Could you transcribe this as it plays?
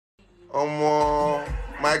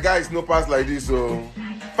My guys no pass like this, so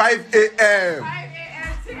 5 a.m.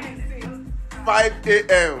 5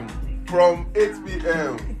 a.m. from 8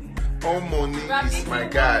 p.m. Omoni is my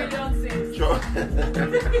guy.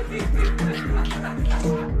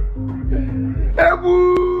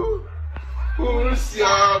 Ekubo, who's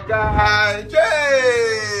your guy?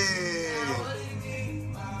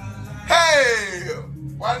 Hey,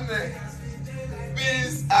 one day,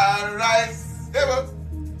 beans and rice. Ekubo.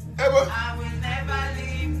 I will never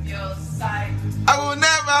leave your side. I will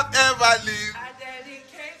never ever leave. I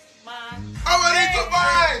dedicate my Omoni to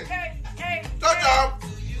mine. Touch up,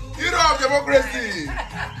 hero of democracy.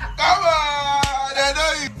 Come on, I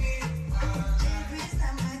know you.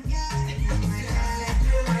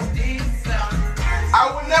 I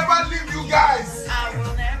will never leave you guys. I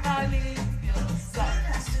will never leave your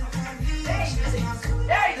side.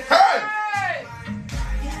 Hey!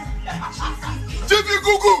 Chippy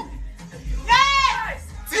Gugu! Yes!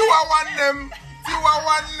 Tiwa wanem!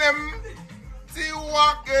 Tiwa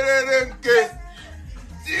kerenke!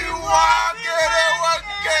 Tiwa wanem!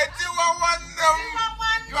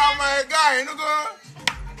 You are my guy, you know?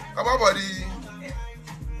 Come on, buddy.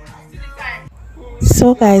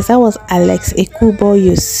 So guys, that was Alex Ekubo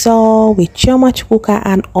you saw with CHIOMA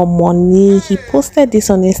and Omoni. He posted this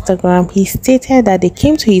on Instagram. He stated that they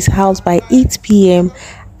came to his house by 8 p.m.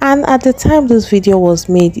 and at the time this video was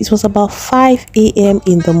made, it was about 5 a.m.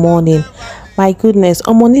 in the morning. My goodness,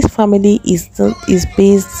 Omoni's family is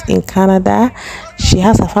based in Canada. She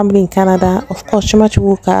has her family in Canada. Of course,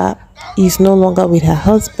 CHIOMA is no longer with her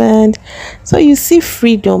husband. So you see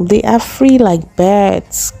freedom. They are free like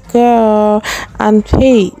birds, girl. And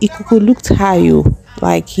hey, Ekubo looked high,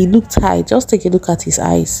 like he looked high. Just take a look at his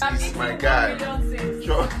eyes. This is my guy. 5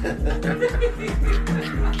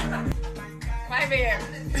 a.m.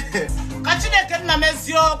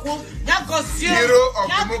 Hero of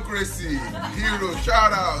democracy. Hero,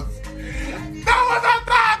 shout out. That was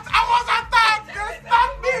attacked! I was attacked! They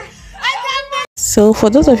stopped me! So for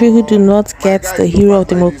those of you who do not get the hero of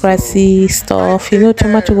democracy stuff, you know,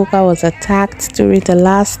 CHIOMA was attacked during the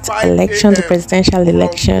last election, the presidential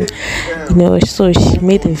election, you know, so she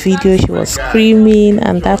made a video, she was screaming,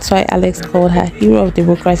 and that's why Alex called her hero of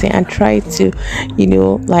democracy and tried to, you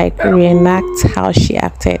know, like reenact how she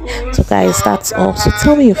acted. So guys, that's all. So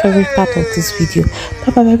tell me your favorite part of this video.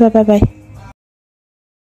 Bye bye bye bye bye bye.